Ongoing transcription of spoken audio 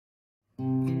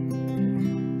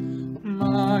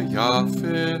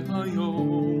יפה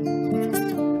היום,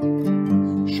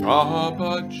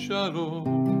 שבת שלום,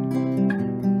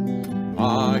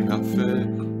 מה יפה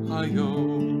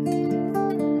היום,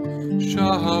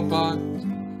 שבת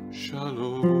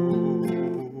שלום.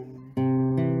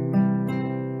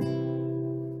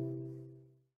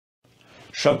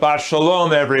 Shabbat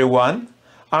Shalom, everyone.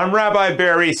 I'm Rabbi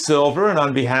Barry Silver, and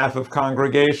on behalf of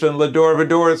Congregation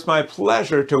Va-Dor, it's my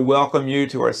pleasure to welcome you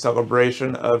to our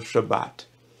celebration of Shabbat.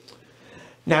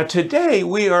 Now, today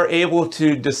we are able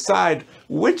to decide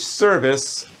which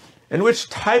service and which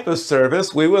type of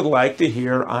service we would like to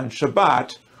hear on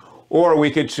Shabbat, or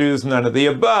we could choose none of the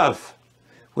above.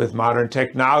 With modern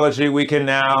technology, we can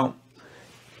now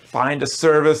find a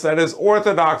service that is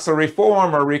Orthodox or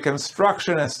Reform or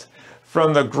Reconstructionist,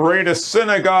 from the greatest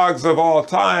synagogues of all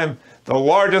time, the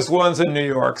largest ones in New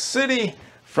York City,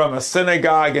 from a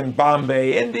synagogue in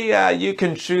Bombay, India. You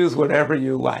can choose whatever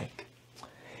you like.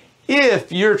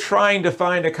 If you're trying to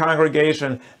find a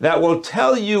congregation that will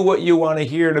tell you what you want to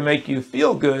hear to make you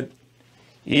feel good,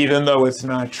 even though it's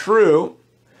not true,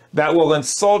 that will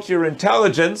insult your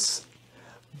intelligence,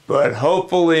 but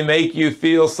hopefully make you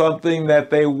feel something that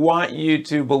they want you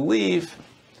to believe,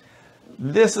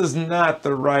 this is not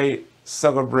the right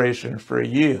celebration for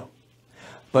you.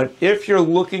 But if you're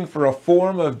looking for a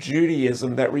form of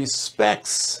Judaism that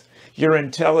respects your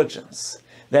intelligence,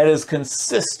 that is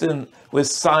consistent with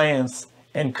science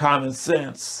and common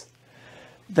sense,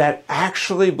 that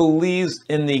actually believes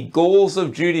in the goals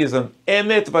of Judaism,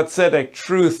 emet v'tzedek,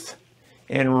 truth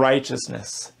and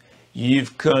righteousness,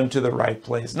 you've come to the right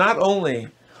place. Not only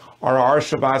are our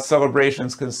Shabbat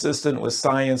celebrations consistent with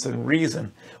science and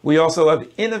reason, we also have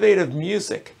innovative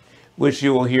music, which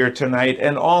you will hear tonight,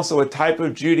 and also a type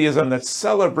of Judaism that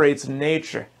celebrates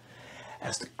nature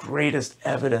as the greatest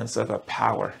evidence of a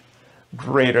power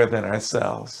greater than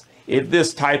ourselves. If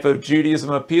this type of Judaism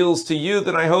appeals to you,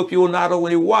 then I hope you will not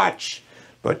only watch,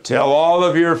 but tell all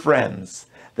of your friends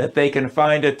that they can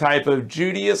find a type of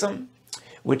Judaism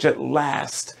which at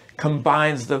last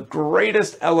combines the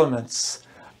greatest elements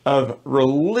of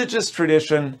religious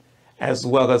tradition as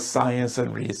well as science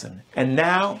and reason. And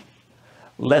now,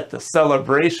 let the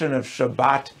celebration of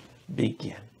Shabbat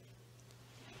begin.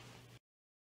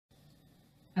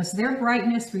 As their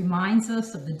brightness reminds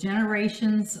us of the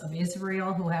generations of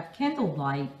Israel who have kindled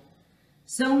light,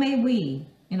 so may we,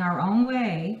 in our own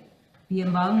way, be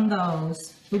among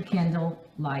those who kindle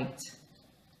light.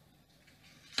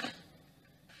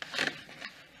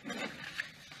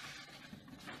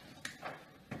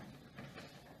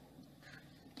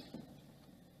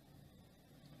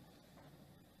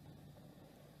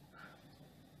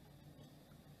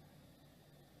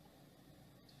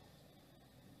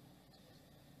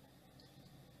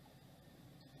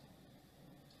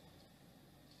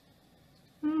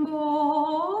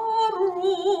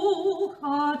 Baruch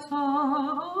atah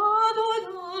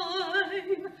Adonai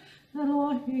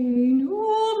Eloheinu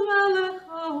melech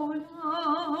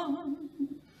haolam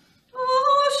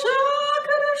asher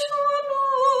kidshanu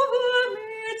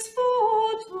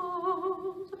b'mitzvotav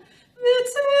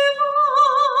v'tzivanu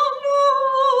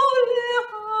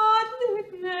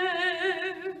le'adlikner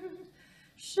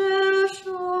shel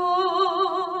Shabbat.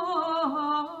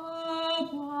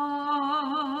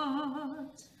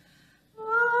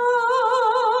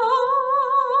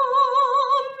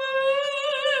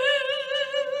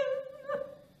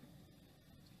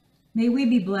 May we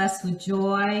be blessed with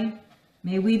joy.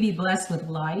 May we be blessed with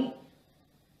light.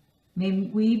 May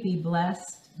we be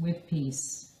blessed with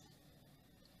peace.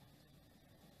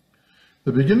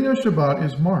 The beginning of Shabbat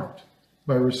is marked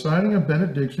by reciting a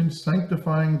benediction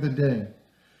sanctifying the day.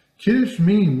 Kiddush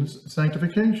means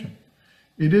sanctification.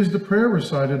 It is the prayer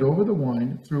recited over the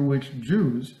wine through which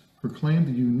Jews proclaim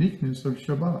the uniqueness of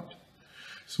Shabbat.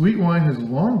 Sweet wine has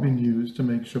long been used to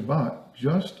make Shabbat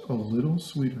just a little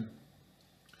sweeter.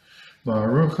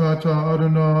 Baruch atah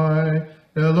Adonai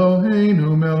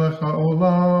Eloheinu melech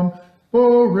haolam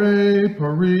borei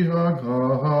pari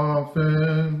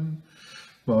hagafen.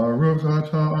 Baruch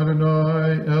atah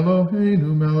Adonai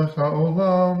Eloheinu melech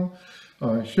haolam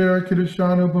asher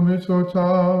kiddushanu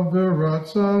b'mitzvotav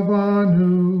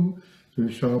v'ratzavanu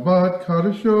v'shabbat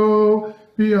kadasho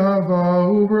b'ahava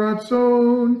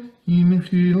u'b'ratzon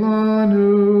hinchilanu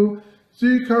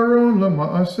zikaron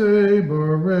lama'aseh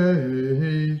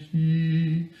barehi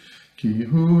ki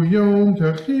hu yom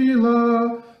techila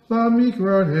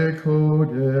lamikrat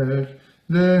hekodesh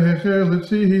zecher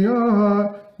l'tziyat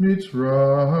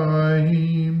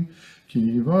mitzrayim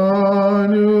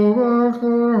kivanu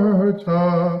v'acharta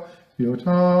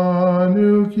yotanu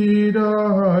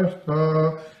kidashta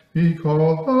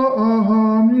mikol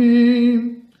ha'amim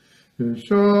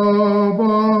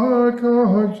Shabbat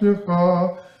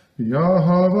Kadshecha,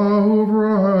 Yahava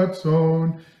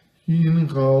Uvratzon,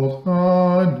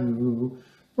 Hinchalchanu,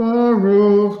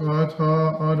 Baruch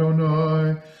Atah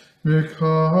Adonai,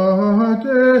 Mekadesh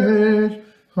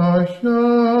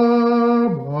HaShabbat.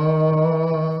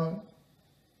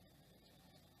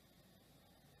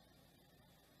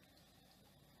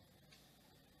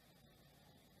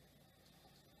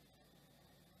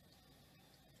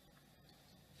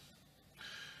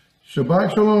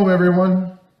 Shabbat Shalom,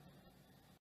 everyone.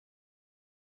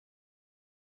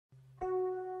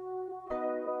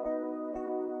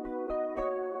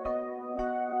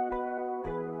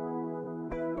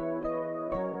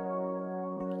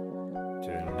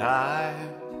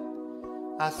 Tonight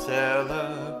I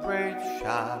celebrate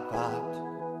Shabbat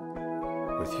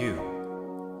with you.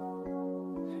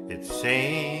 It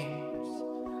seems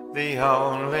the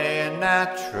only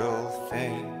natural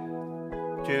thing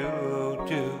to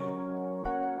do.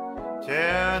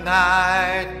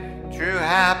 Tonight true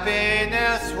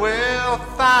happiness will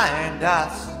find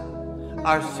us.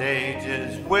 Our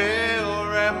sages will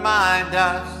remind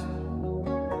us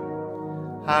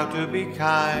how to be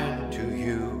kind to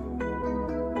you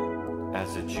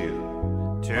as a Jew.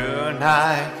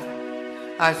 Tonight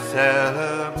I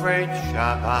celebrate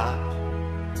Shabbat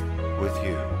with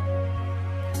you.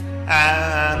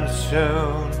 And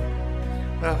soon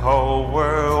the whole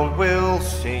world will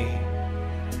see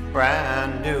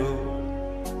brand new.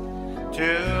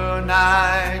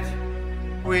 Tonight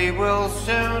we will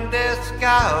soon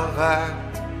discover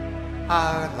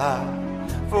our love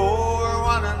for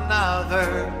one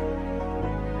another,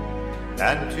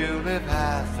 and to live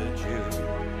as a Jew.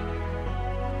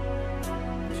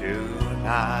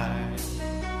 Tonight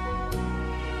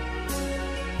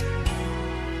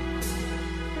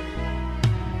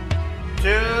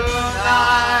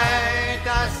Tonight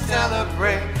I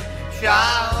celebrate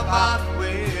Shabbat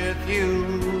with you,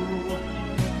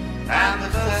 and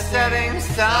the setting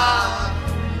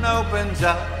sun opens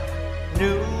up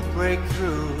new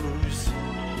breakthroughs.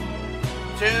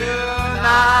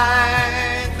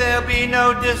 Tonight there'll be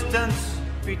no distance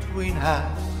between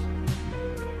us.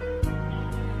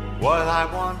 What I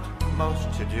want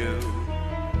most to do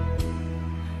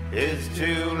is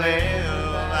to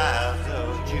live as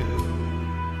a Jew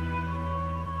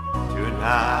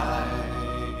tonight.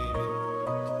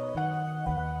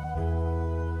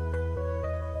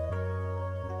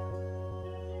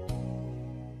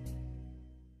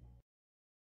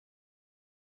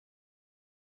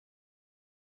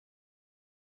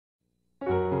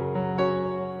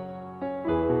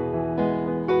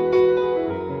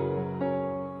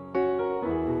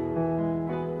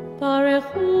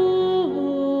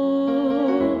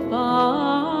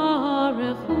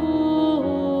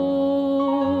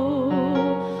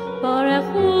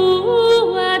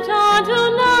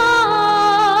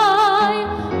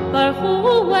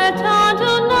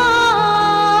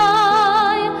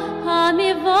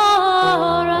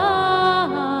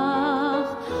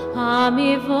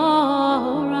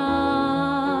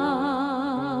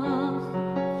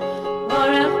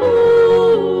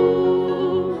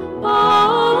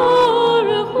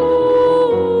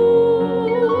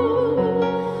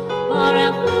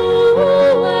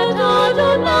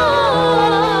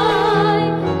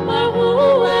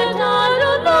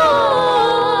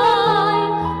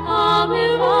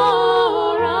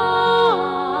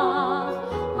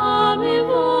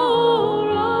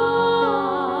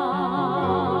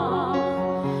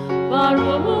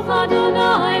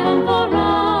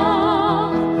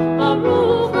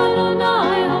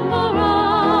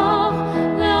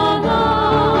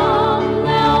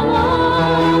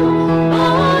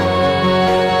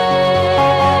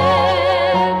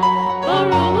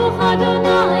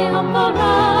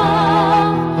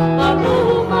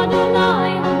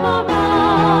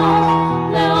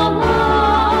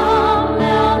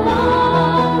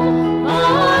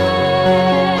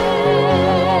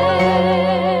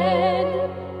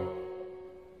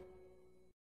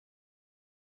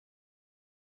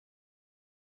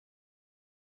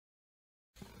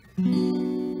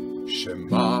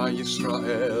 Shema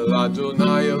Yisrael,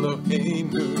 Adonai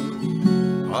Eloheinu,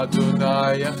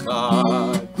 Adonai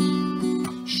Echad.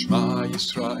 Shema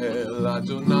Yisrael,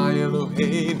 Adonai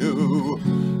Eloheinu,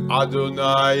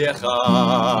 Adonai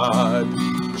Echad.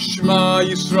 Shema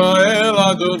Yisrael,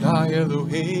 Adonai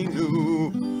Eloheinu,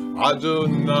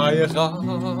 Adonai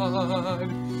Echad.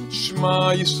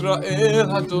 Shema Yisrael,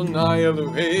 Adonai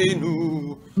Eloheinu,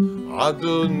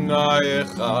 Adonai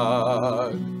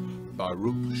Echad.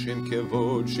 Baruch Shem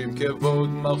Kevod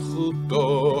Malchuto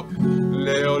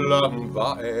Leolam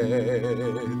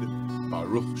Va'ed.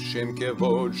 Baruch Shem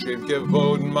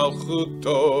Kevod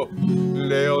Malchuto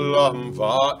Leolam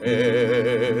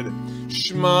Va'ed.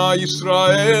 Shema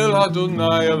Yisrael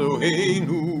Adonai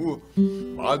Eloheinu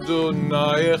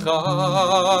Adonai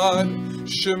Echad.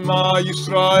 Shema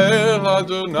Yisrael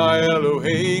Adonai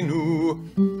Eloheinu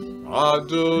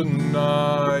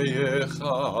Adonai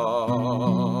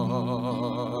Echad.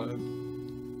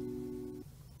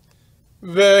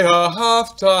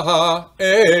 ואהבת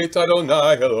את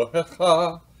אדוני אלוהיך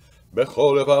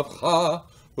בכל לבבך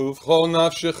ובכל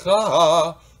נפשך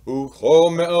ובכל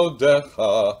מאודיך,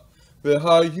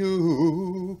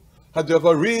 והיו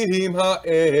הדברים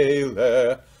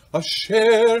האלה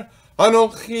אשר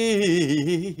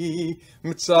אנוכי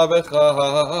מצווך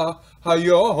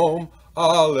היום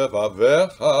על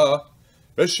לבביך,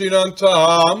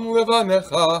 ושיננתם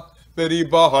לבניך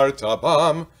ודיברת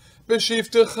בם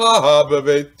בשבתך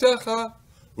בביתך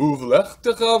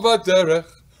ובלכתך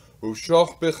בדרך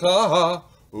ובשוכבך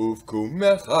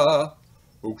ובקומך,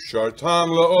 וקשרתם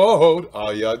לעוד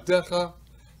על ידיך,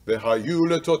 והיו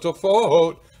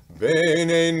לטוטפות בין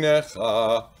עיניך,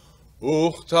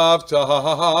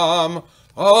 וכתבתם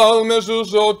על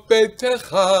מזוזות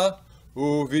ביתך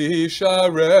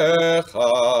ובשעריך,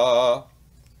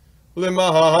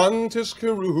 למען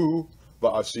תזכרו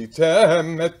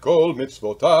ועשיתם את כל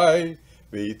מצוותיי,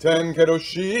 והייתם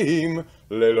קדושים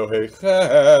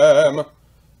לאלוהיכם.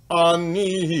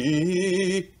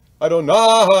 אני אדוני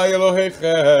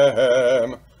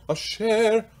אלוהיכם,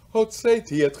 אשר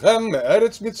הוצאתי אתכם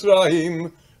מארץ מצרים,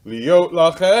 להיות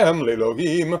לכם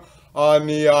לאלוהים.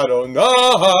 אני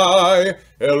אדוני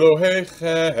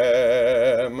אלוהיכם,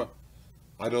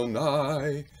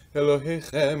 אדוני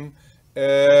אלוהיכם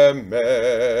אמת.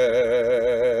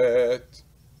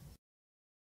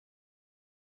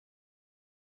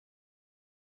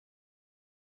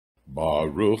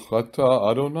 ברוך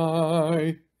אתה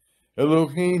אדוני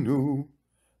אלוהינו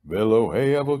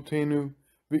ואלוהי אבותינו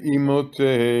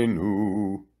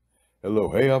ואימותינו,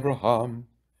 אלוהי אברהם,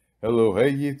 אלוהי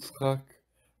יצחק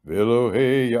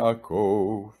ואלוהי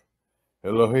יעקב,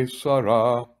 אלוהי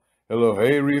שרה,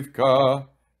 אלוהי רבקה,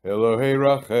 אלוהי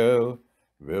רחל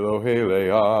ואלוהי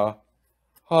לאה,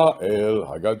 האל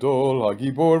הגדול,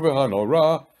 הגיבור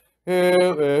והנורא,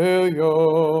 אל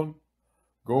עליון,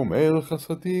 גומל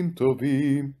חסדים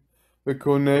טובים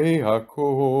וקונה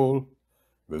הכל,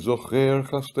 וזוכר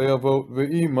חסדי אבות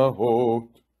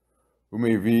ואימהות,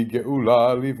 ומביא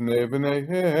גאולה לבני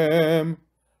בניהם,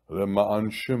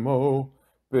 למען שמו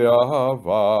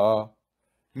באהבה,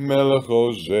 מלך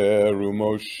עוזר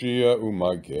ומושיע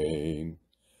ומגן.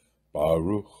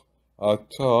 ברוך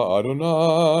אתה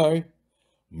אדוני,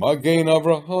 מגן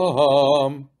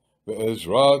אברהם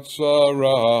ועזרת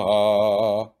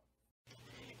שרה.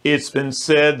 It's been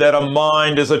said that a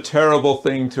mind is a terrible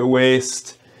thing to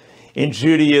waste. In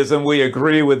Judaism, we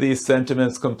agree with these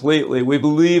sentiments completely. We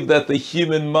believe that the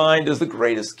human mind is the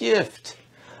greatest gift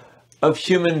of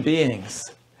human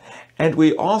beings. And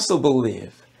we also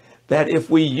believe that if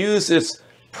we use its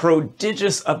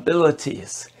prodigious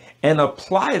abilities and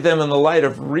apply them in the light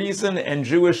of reason and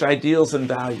Jewish ideals and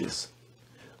values,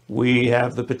 we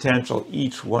have the potential,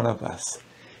 each one of us,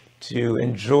 to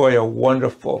enjoy a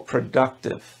wonderful,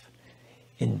 productive,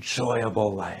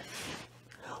 enjoyable life.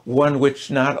 One which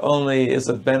not only is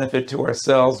a benefit to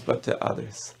ourselves, but to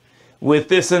others. With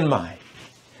this in mind,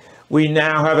 we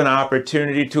now have an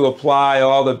opportunity to apply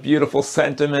all the beautiful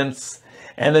sentiments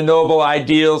and the noble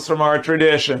ideals from our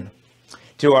tradition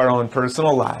to our own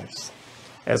personal lives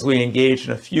as we engage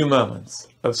in a few moments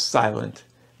of silent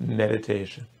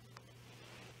meditation.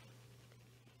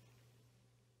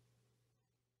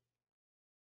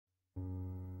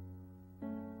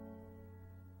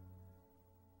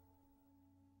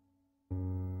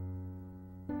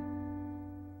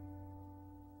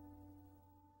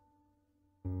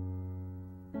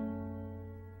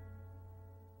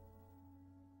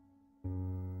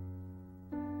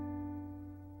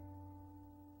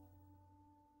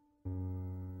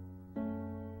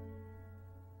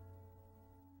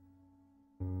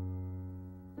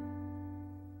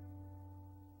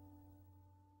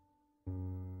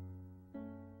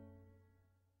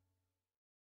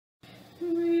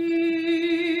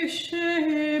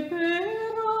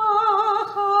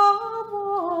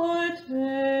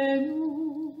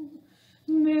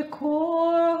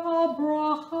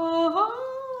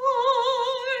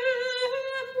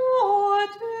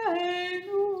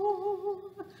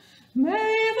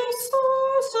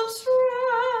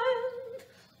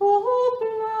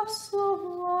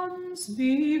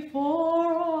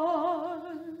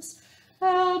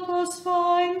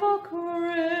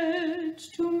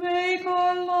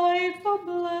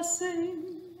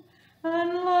 blessing,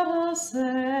 and let us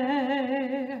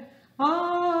say,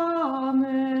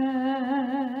 Amen.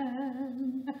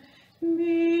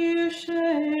 Misheberach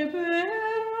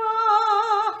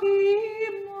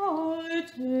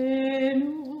imotenu,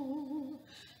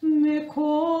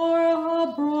 Mekor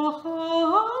habracha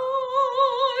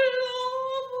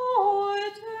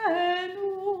lamotenu.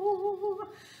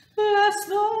 Bless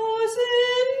those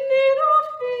in need of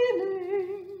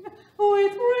healing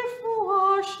with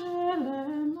refuah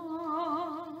shelema,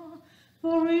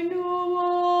 the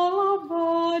renewal of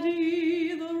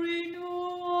body, the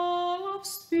renewal of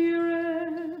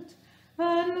spirit,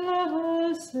 and let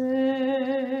us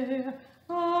say,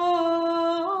 Amen.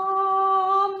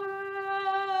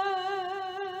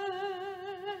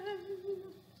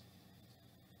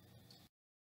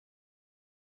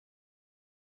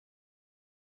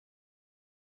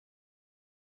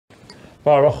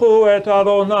 Baruchu et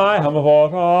Adonai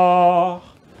HaMevorach.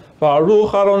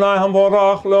 Baruch Adonai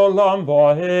HaMevorach leolam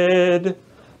vaed.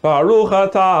 Baruch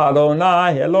atah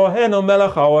Adonai Eloheinu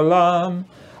melech haolam,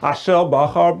 asher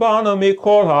bachar banu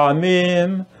mikol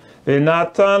ha'amim,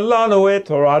 v'natan lanu et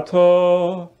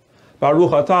torato. Baruch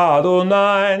atah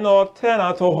Adonai noten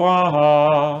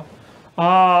haTorah.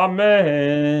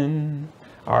 Amen.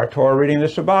 Our Torah reading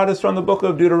this Shabbat is from the book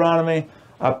of Deuteronomy,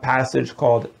 a passage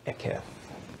called Ekef.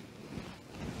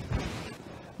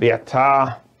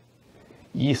 V'ata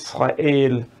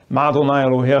Yisrael ma'Adonai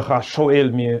Elohecha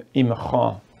shoel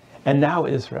imecha. And now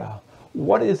Israel,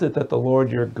 what is it that the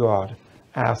Lord your God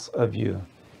asks of you?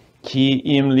 Ki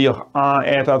im lich'a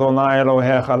et Adonai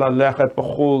Elohecha lalechet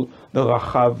b'chol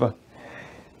derachav.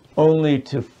 Only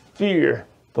to fear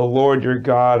the Lord your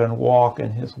God and walk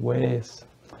in his ways.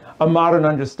 A modern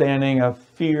understanding of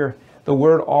fear, the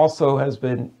word also has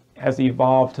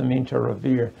evolved to mean to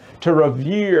revere. To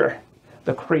revere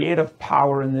the creative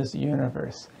power in this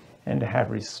universe and to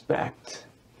have respect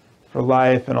for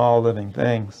life and all living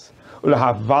things.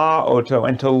 Ulahava oto,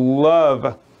 and to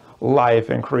love life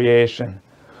and creation.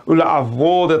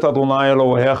 Ulaavod et Adonai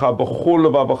Elohecha b'chol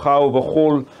levavecha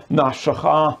u'b'chol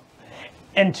nafshecha,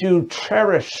 and to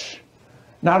cherish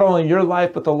not only your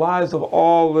life but the lives of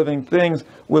all living things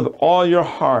with all your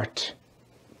heart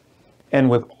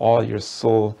and with all your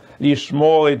soul.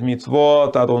 Lishmor et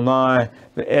mitzvot Adonai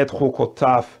ve'et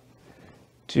chukotav,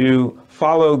 to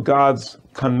follow God's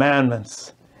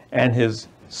commandments and his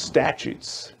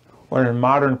statutes, or in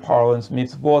modern parlance,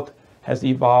 mitzvot has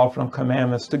evolved from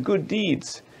commandments to good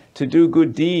deeds, to do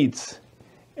good deeds,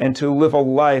 and to live a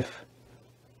life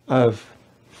of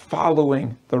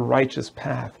following the righteous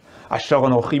path. Asher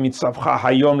anochi mitzavcha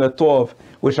hayom letov,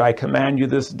 which I command you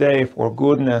this day for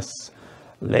goodness.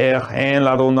 Lech en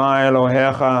l'Adonai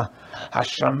Elohecha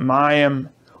hashamayim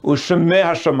u'shemei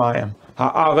hashamayim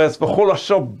ha'aretz v'chol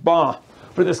asher ba,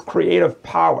 for this creative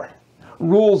power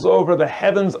rules over the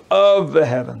heavens of the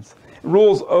heavens,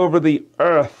 rules over the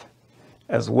earth,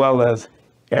 as well as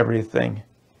everything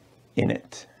in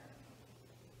it.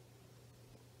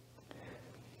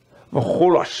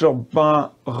 V'chol asher ba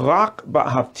rak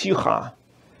ba'havticha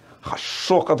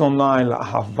chashok Adonai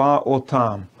la'ahava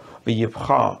otam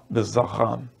v'yivcha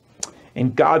b'zacham.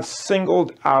 And God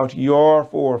singled out your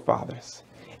forefathers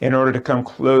in order to come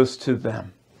close to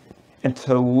them and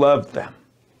to love them,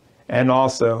 and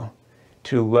also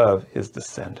to love his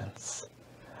descendants.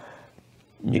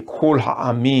 Mikol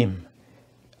ha'amim,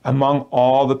 among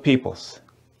all the peoples,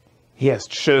 he has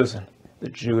chosen the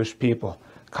Jewish people.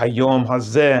 Kayom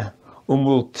hazeh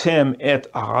umultem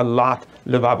et ahalat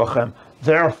levavachem.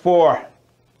 Therefore,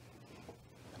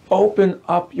 open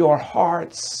up your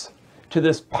hearts to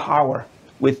this power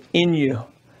within you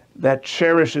that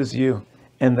cherishes you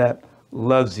and that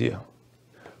loves you.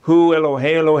 Hu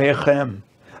Elohei Elohechem,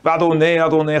 v'Adonai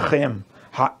Adonechem,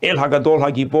 ha'el hagadol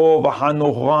hagibor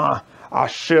v'hanora,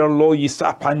 asher lo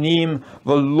yisa panim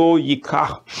v'lo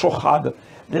yikach shochad.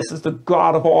 This is the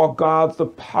God of all gods, the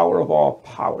power of all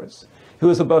powers, who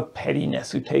is above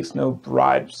pettiness, who takes no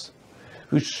bribes,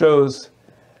 who shows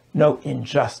no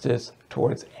injustice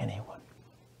towards anyone.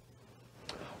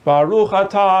 Baruch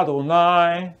atah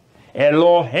Adonai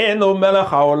Eloheinu melech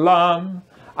haolam,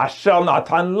 asher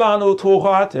natan lanu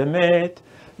torat emet,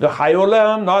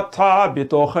 v'chayolem nata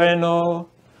b'tochenu.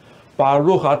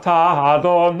 Baruch atah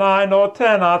Adonai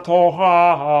noten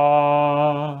haTorah.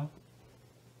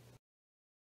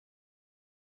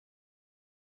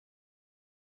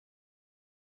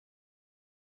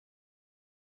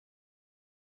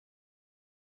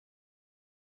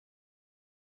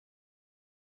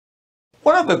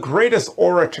 One of the greatest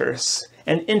orators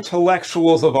and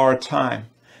intellectuals of our time,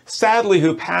 sadly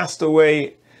who passed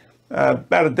away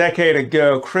About a decade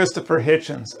ago, Christopher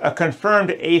Hitchens, a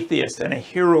confirmed atheist and a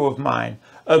hero of mine,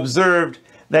 observed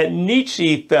that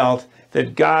Nietzsche felt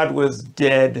that God was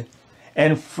dead,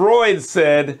 and Freud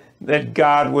said that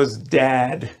God was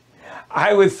dad.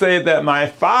 I would say that my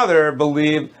father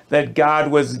believed that God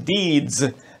was deeds,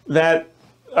 that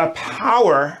a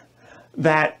power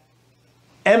that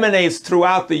emanates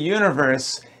throughout the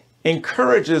universe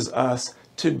encourages us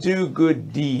to do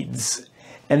good deeds,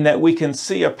 and that we can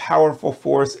see a powerful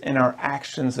force in our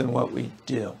actions and what we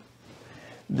do.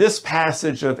 This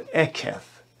passage of Ekef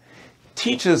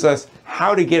teaches us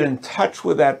how to get in touch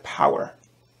with that power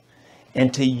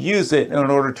and to use it in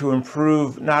order to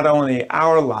improve not only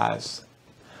our lives,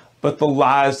 but the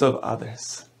lives of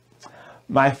others.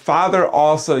 My father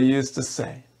also used to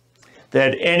say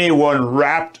that anyone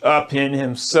wrapped up in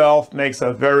himself makes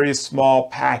a very small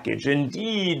package.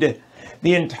 Indeed,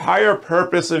 the entire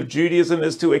purpose of Judaism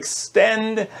is to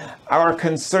extend our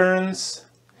concerns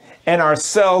and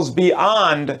ourselves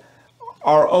beyond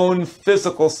our own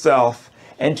physical self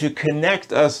and to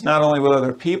connect us not only with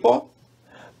other people,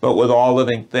 but with all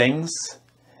living things,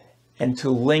 and to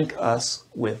link us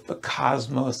with the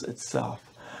cosmos itself,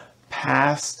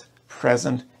 past,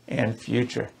 present, and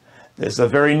future. This is a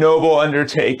very noble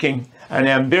undertaking, an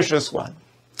ambitious one,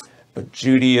 but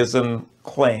Judaism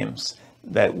claims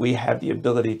that we have the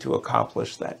ability to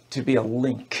accomplish that, to be a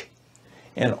link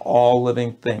in all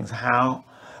living things. How?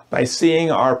 By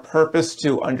seeing our purpose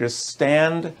to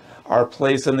understand our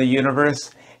place in the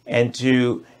universe and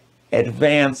to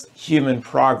advance human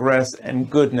progress and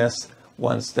goodness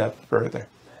one step further.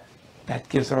 That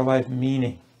gives our life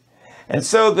meaning. And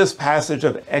so this passage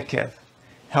of Ekef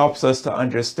helps us to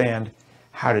understand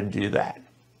how to do that.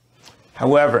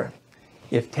 However,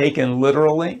 if taken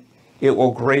literally, it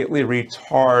will greatly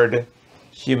retard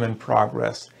human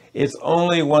progress. It's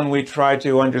only when we try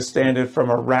to understand it from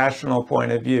a rational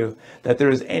point of view that there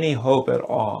is any hope at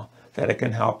all that it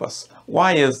can help us.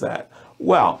 Why is that?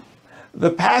 Well, the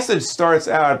passage starts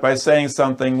out by saying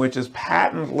something which is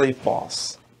patently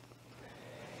false.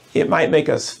 It might make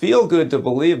us feel good to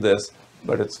believe this,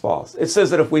 but it's false. It says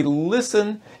that if we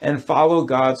listen and follow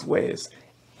God's ways,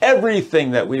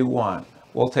 everything that we want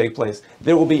will take place.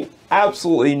 There will be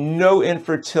absolutely no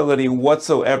infertility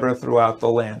whatsoever throughout the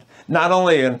land. Not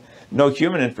only no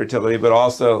human infertility, but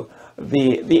also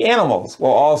the animals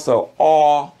will also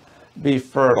all be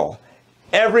fertile.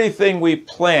 Everything we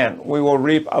plant, we will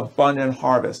reap abundant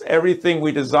harvest. Everything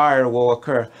we desire will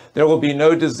occur. There will be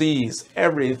no disease.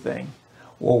 Everything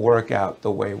will work out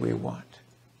the way we want.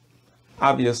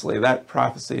 Obviously, that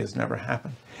prophecy has never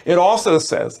happened. It also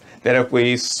says that if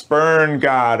we spurn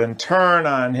God and turn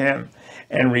on him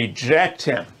and reject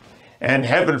him, and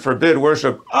heaven forbid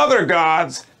worship other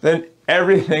gods, then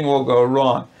everything will go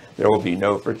wrong. There will be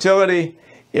no fertility.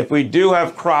 If we do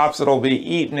have crops, it'll be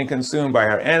eaten and consumed by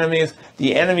our enemies.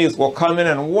 The enemies will come in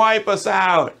and wipe us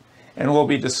out, and we'll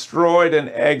be destroyed and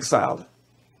exiled.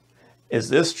 Is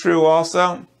this true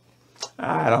also?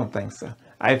 I don't think so.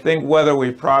 I think whether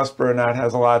we prosper or not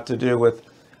has a lot to do with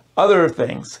other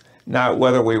things, not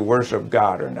whether we worship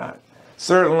God or not.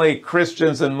 Certainly,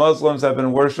 Christians and Muslims have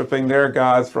been worshiping their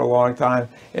gods for a long time.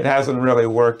 It hasn't really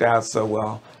worked out so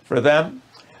well for them,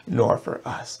 nor for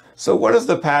us. So what does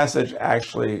the passage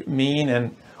actually mean,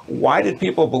 and why did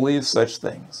people believe such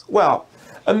things? Well,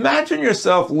 imagine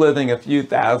yourself living a few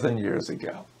thousand years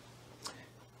ago.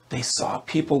 They saw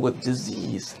people with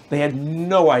disease. They had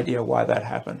no idea why that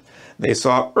happened. They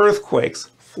saw earthquakes,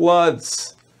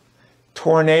 floods,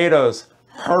 tornadoes,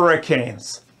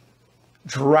 hurricanes,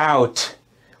 drought,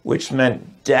 which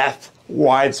meant death,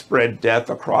 widespread death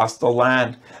across the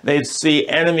land. They'd see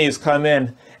enemies come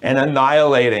in and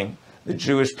annihilating the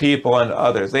Jewish people and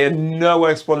others. They had no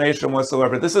explanation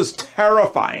whatsoever. This is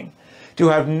terrifying, to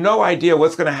have no idea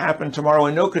what's going to happen tomorrow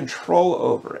and no control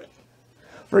over it.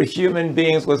 For human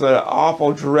beings was an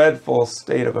awful, dreadful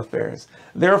state of affairs.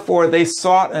 Therefore, they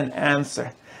sought an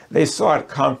answer. They sought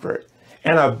comfort.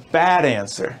 And a bad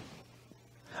answer,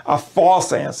 a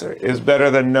false answer, is better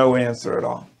than no answer at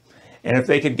all. And if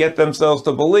they could get themselves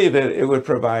to believe it, it would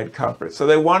provide comfort. So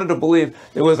they wanted to believe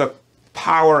there was a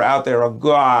power out there, a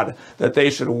God that they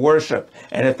should worship.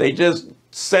 And if they just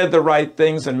said the right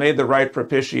things and made the right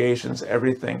propitiations,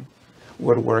 everything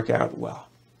would work out well.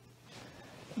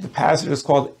 The passage is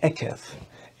called Ekef.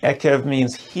 Ekef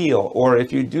means heel, or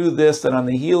if you do this, then on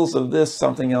the heels of this,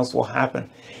 something else will happen.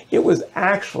 It was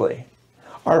actually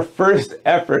our first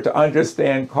effort to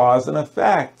understand cause and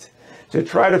effect, to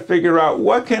try to figure out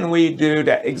what can we do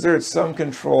to exert some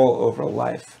control over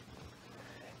life.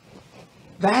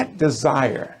 That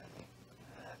desire,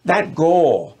 that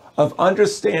goal of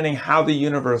understanding how the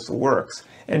universe works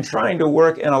and trying to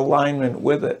work in alignment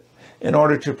with it in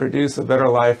order to produce a better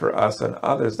life for us and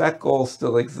others. That goal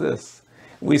still exists.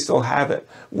 We still have it.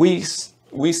 We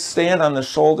stand on the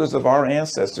shoulders of our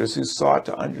ancestors who sought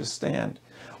to understand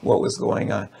what was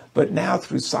going on. But now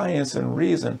through science and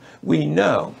reason, we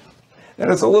know that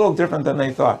it's a little different than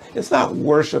they thought. It's not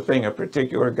worshiping a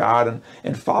particular God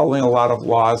and following a lot of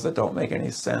laws that don't make any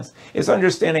sense. It's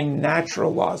understanding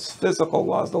natural laws, physical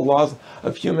laws, the laws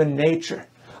of human nature,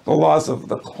 the laws of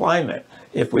the climate.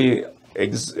 If we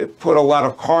put a lot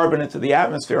of carbon into the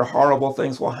atmosphere, horrible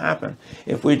things will happen.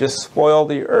 If we despoil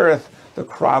the earth, the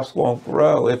crops won't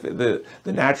grow. If the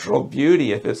natural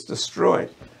beauty, if it's destroyed,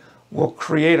 will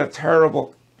create a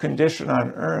terrible condition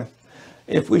on earth.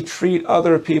 If we treat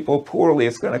other people poorly,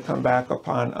 it's going to come back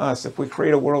upon us. If we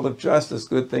create a world of justice,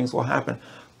 good things will happen.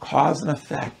 Cause and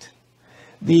effect.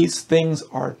 These things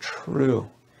are true.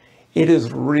 It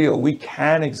is real. We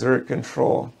can exert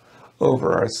control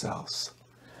over ourselves.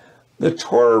 The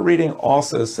Torah reading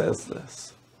also says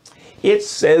this. It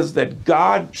says that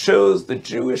God chose the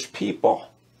Jewish people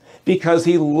because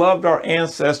he loved our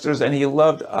ancestors and he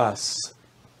loved us.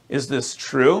 Is this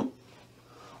true?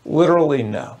 Literally,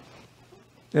 no.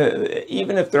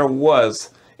 Even if there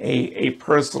was a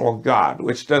personal God,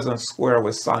 which doesn't square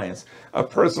with science, a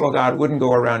personal God wouldn't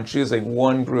go around choosing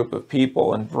one group of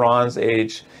people in Bronze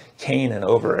Age Canaan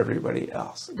over everybody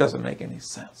else. It doesn't make any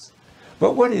sense.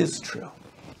 But what is true?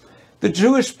 The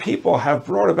Jewish people have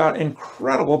brought about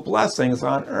incredible blessings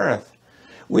on earth.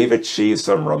 We've achieved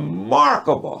some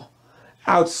remarkable,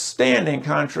 outstanding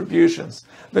contributions.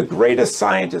 The greatest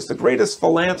scientists, the greatest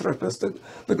philanthropists,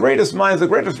 the greatest minds, the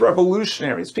greatest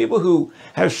revolutionaries, people who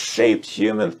have shaped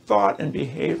human thought and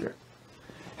behavior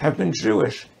have been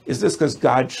Jewish. Is this because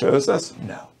God chose us?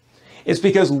 No. It's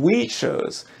because we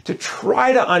chose to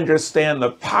try to understand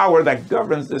the power that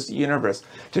governs this universe,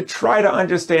 to try to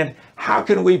understand how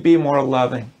can we be more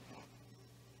loving?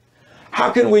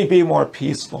 How can we be more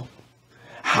peaceful?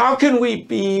 How can we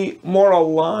be more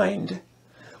aligned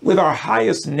with our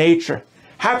highest nature?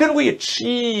 How can we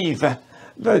achieve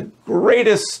the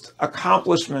greatest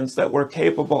accomplishments that we're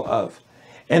capable of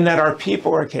and that our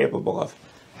people are capable of?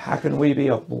 How can we be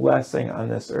a blessing on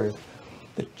this earth?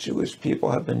 The Jewish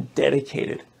people have been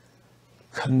dedicated,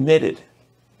 committed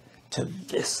to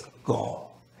this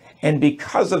goal. And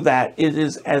because of that, it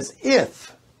is as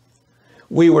if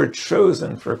we were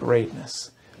chosen for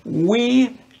greatness.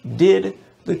 We did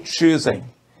the choosing,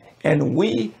 and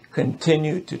we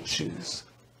continue to choose.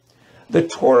 The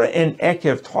Torah in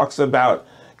Ekev talks about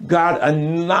God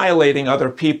annihilating other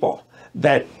people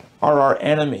that are our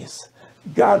enemies,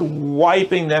 God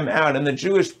wiping them out, and the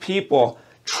Jewish people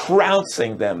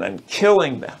trouncing them and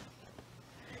killing them.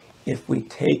 If we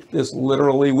take this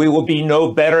literally, we will be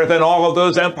no better than all of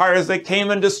those empires that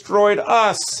came and destroyed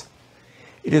us.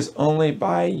 It is only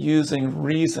by using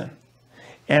reason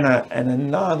and a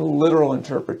non-literal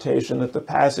interpretation that the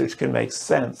passage can make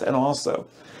sense, and also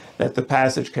that the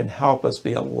passage can help us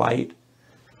be a light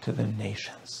to the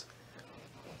nations.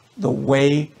 The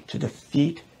way to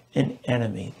defeat an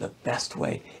enemy, the best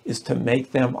way, is to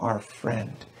make them our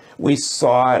friend. We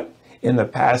saw it in the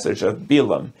passage of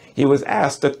Balaam. He was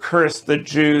asked to curse the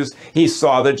Jews. He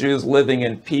saw the Jews living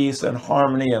in peace and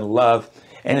harmony and love.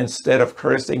 And instead of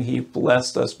cursing, he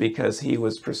blessed us because he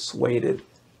was persuaded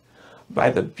by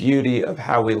the beauty of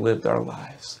how we lived our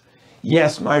lives.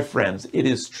 Yes, my friends, it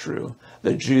is true.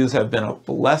 The Jews have been a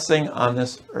blessing on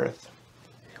this earth.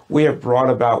 We have brought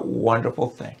about wonderful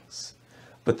things.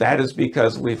 But that is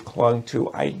because we've clung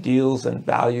to ideals and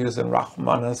values and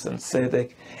Rahmanas and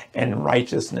Tzedek and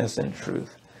righteousness and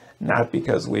truth, not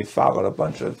because we've followed a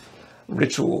bunch of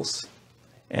rituals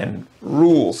and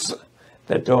rules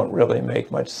that don't really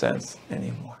make much sense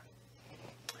anymore.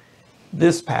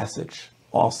 This passage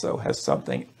also has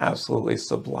something absolutely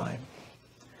sublime.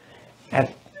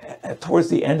 Towards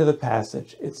the end of the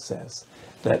passage, it says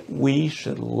that we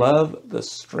should love the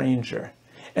stranger.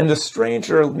 And the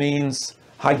stranger means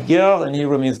Hagir in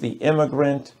Hebrew means the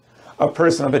immigrant, a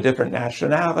person of a different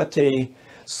nationality,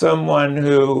 someone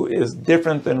who is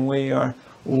different than we are.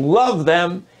 Love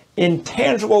them in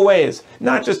tangible ways,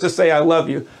 not just to say I love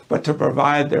you, but to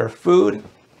provide their food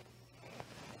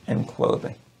and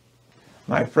clothing.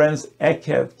 My friends,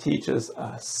 Ekev teaches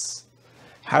us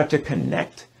how to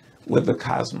connect with the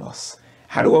cosmos,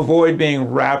 how to avoid being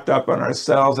wrapped up in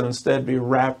ourselves and instead be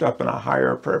wrapped up in a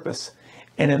higher purpose.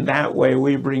 And in that way,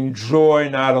 we bring joy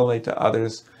not only to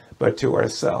others, but to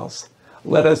ourselves.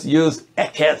 Let us use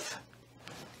Ekev,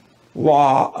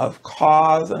 law of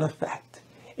cause and effect,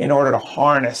 in order to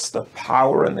harness the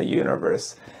power in the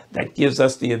universe that gives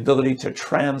us the ability to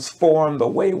transform the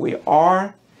way we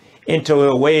are into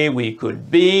a way we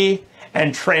could be,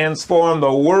 and transform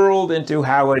the world into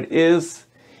how it is,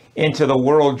 into the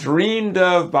world dreamed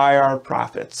of by our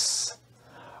prophets,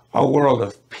 a world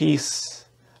of peace,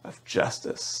 of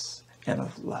justice, and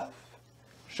of love.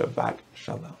 Shabbat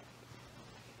Shalom.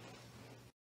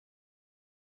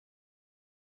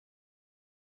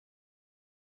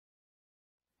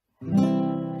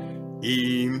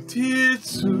 Im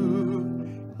titzu,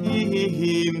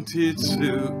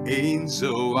 ein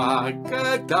zo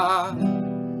agada,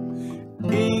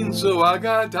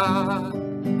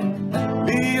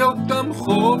 להיות עם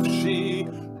חופשי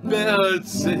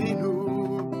בארצנו,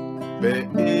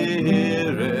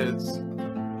 בארץ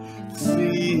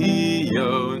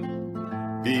ציון,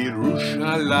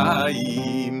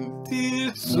 בירושלים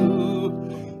תרצו,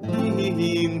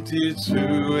 אם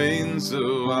תרצו, אין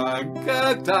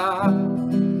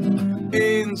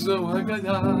זו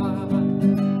אגדה,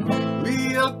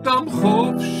 להיות עם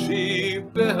חופשי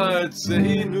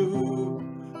בארצנו,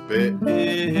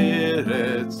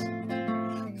 בארץ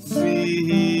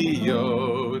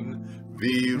ציון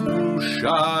וירושלים.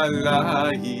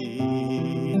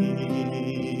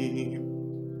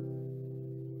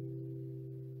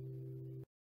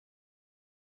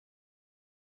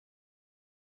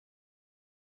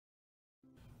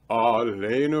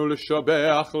 עלינו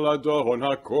לשבח לאדון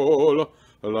הכל,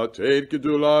 לתת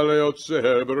גדולה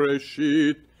ליוצר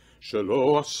בראשית,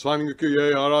 שלא עשנו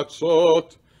כיי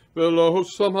ארצות, ולא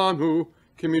שמנו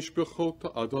כמשפחות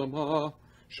האדמה,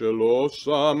 שלא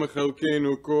שם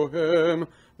חלקנו כהן,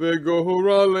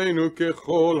 וגורלנו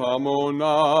ככל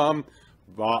המונם.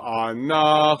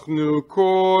 ואנחנו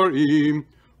קוראים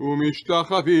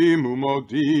ומשתחווים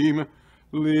ומודים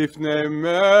לפני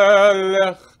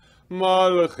מלך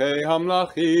מלכי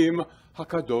המלכים,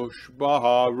 הקדוש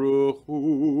ברוך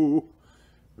הוא.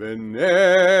 ונאמר,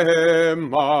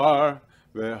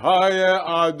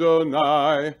 והיה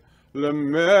אדוני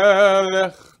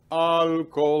למלך על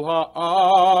כל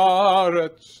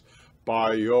הארץ,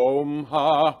 ביום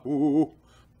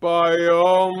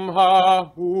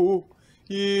ההוא,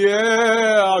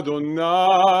 יהיה אדוני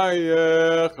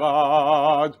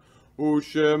אחד,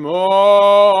 ושמו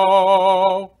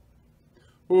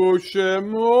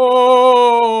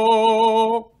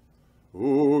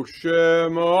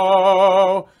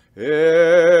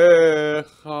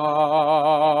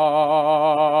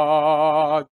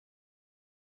אחד.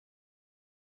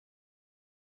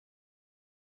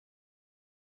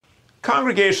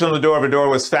 Congregation Va-Dor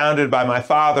was founded by my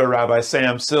father, Rabbi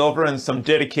Sam Silver, and some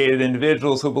dedicated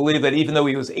individuals who believe that even though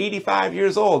he was 85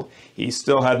 years old, he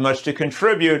still had much to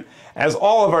contribute, as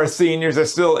all of our seniors are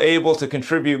still able to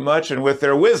contribute much, and with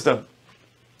their wisdom,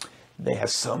 they have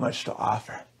so much to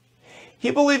offer. He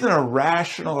believed in a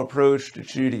rational approach to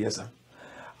Judaism.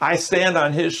 I stand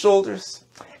on his shoulders,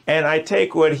 and I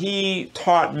take what he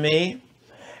taught me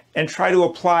and try to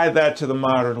apply that to the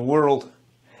modern world.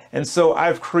 And so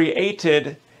I've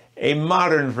created a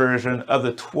modern version of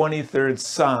the 23rd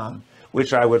Psalm,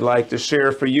 which I would like to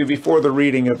share for you before the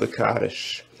reading of the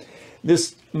Kaddish.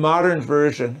 This modern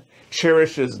version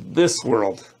cherishes this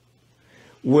world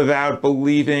without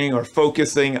believing or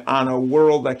focusing on a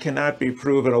world that cannot be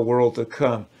proven, a world to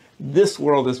come. This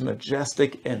world is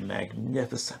majestic and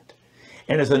magnificent,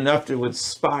 and is enough to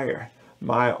inspire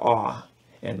my awe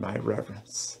and my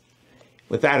reverence.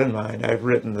 With that in mind, I've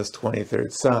written this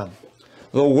 23rd Psalm.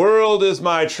 The world is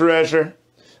my treasure,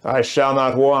 I shall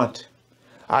not want.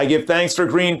 I give thanks for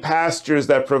green pastures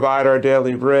that provide our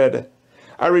daily bread.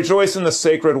 I rejoice in the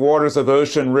sacred waters of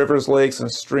ocean, rivers, lakes,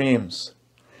 and streams,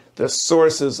 the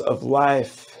sources of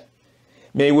life.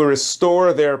 May we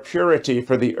restore their purity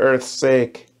for the earth's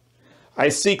sake. I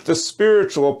seek the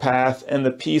spiritual path and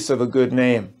the peace of a good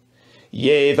name.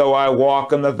 Yea, though I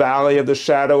walk in the valley of the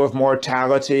shadow of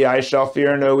mortality, I shall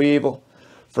fear no evil.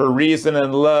 For reason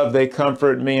and love they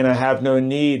comfort me, and I have no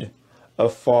need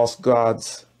of false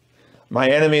gods. My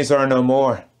enemies are no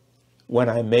more when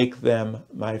I make them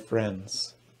my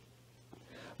friends.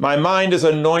 My mind is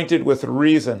anointed with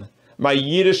reason. My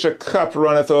Yiddish cup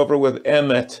runneth over with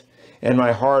emet, and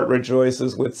my heart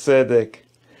rejoices with tzedek.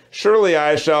 Surely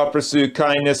I shall pursue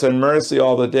kindness and mercy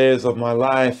all the days of my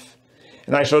life,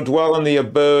 and I shall dwell in the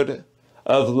abode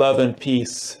of love and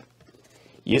peace.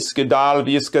 Yiskadal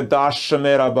v'yiskadash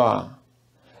shemer Rabba,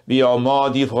 v'yalma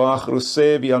divrach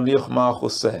ruseh v'yamlich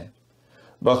malchuseh,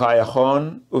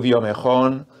 b'chayachon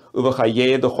u'v'yomechon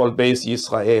u'v'chayeh d'chol beis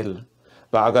Yisrael,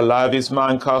 v'agalav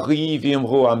izman kari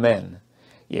v'yimru amen.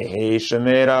 Yehi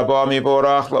shemer Rabba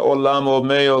miborach la'olam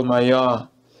u'me'ol maya,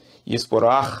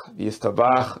 Yisporach,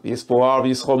 Yistavach, Yispoar,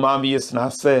 Yishomam,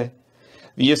 Yisnase,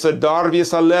 Yisadar,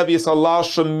 Yisalev, Yisalal,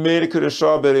 Shemir,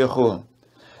 Kurisha, Berichu,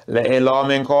 Le'elam,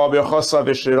 Enka, Berchosa,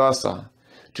 Beshirasa,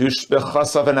 Tush,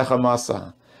 Bechasa,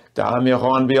 Venechamasa,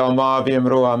 Da'amiron, Bialma,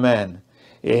 Bimru, Amen.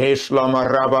 Yehe Shlam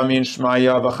Rabba Min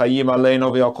Shmaya, V'chayim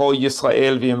Aleinu, V'yakol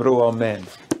Yisrael, V'imru, Amen.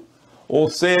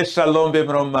 Oseh Shalom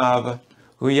B'mromav,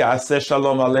 Hu Ya'aseh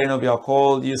Shalom Aleinu,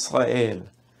 V'yakol Yisrael,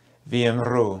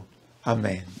 V'imru,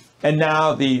 Amen. And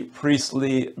now the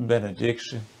priestly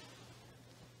benediction.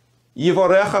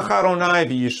 Yivorecha Charonai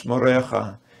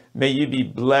v'yishmorecha. May you be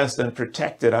blessed and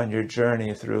protected on your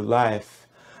journey through life.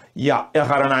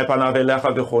 Ya'echaronai panav elecha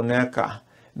v'choneka.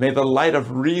 May the light of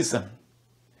reason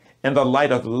and the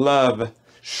light of love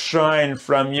shine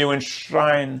from you and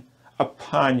shine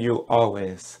upon you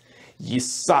always.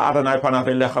 Yisa'aronai panav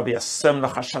elecha v'yasem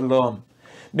lecha shalom.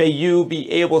 May you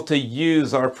be able to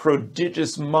use our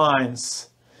prodigious minds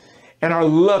and our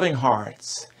loving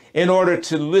hearts in order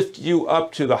to lift you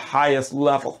up to the highest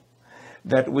level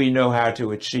that we know how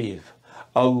to achieve,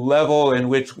 a level in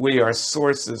which we are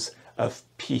sources of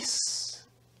peace,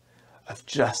 of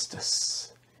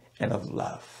justice, and of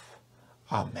love.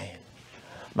 Amen.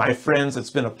 My friends, it's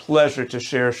been a pleasure to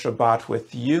share Shabbat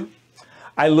with you.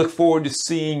 I look forward to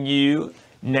seeing you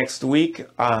next week in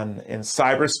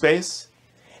cyberspace,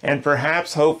 and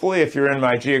perhaps, hopefully, if you're in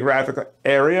my geographic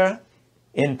area,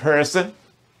 in person.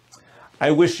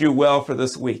 I wish you well for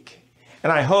this week,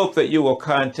 and I hope that you will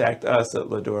contact us at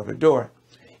Va-Dor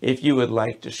if you would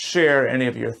like to share any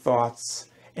of your thoughts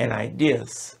and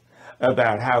ideas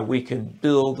about how we can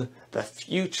build the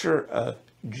future of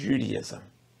Judaism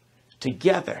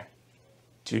together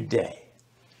today.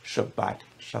 Shabbat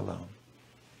Shalom.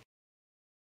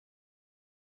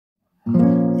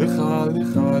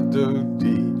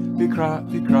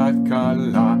 לקראת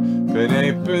קלה,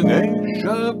 פני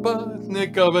שבת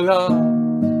נקבלה.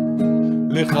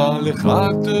 לך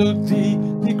דודי,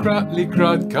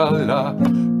 לקראת קלה,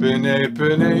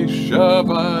 פני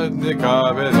שבת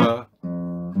נקבלה.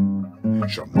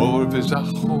 שמור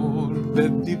וזכור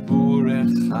בדיבור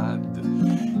אחד,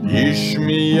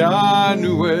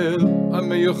 ישמיענו אל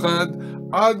המיוחד,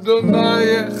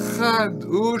 אדוני אחד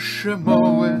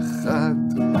ושמו אחד.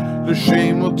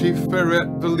 לשם ותפארת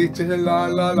ולתהילה,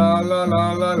 לה לה לה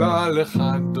לה לה לה. לך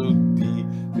דודי,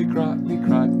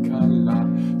 לקראת קלה,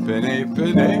 פני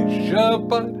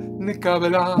שבת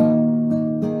נקבלה.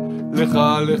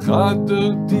 לך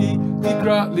דודי,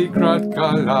 לקראת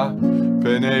קלה,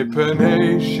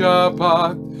 פני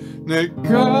שבת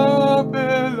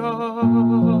נקבלה.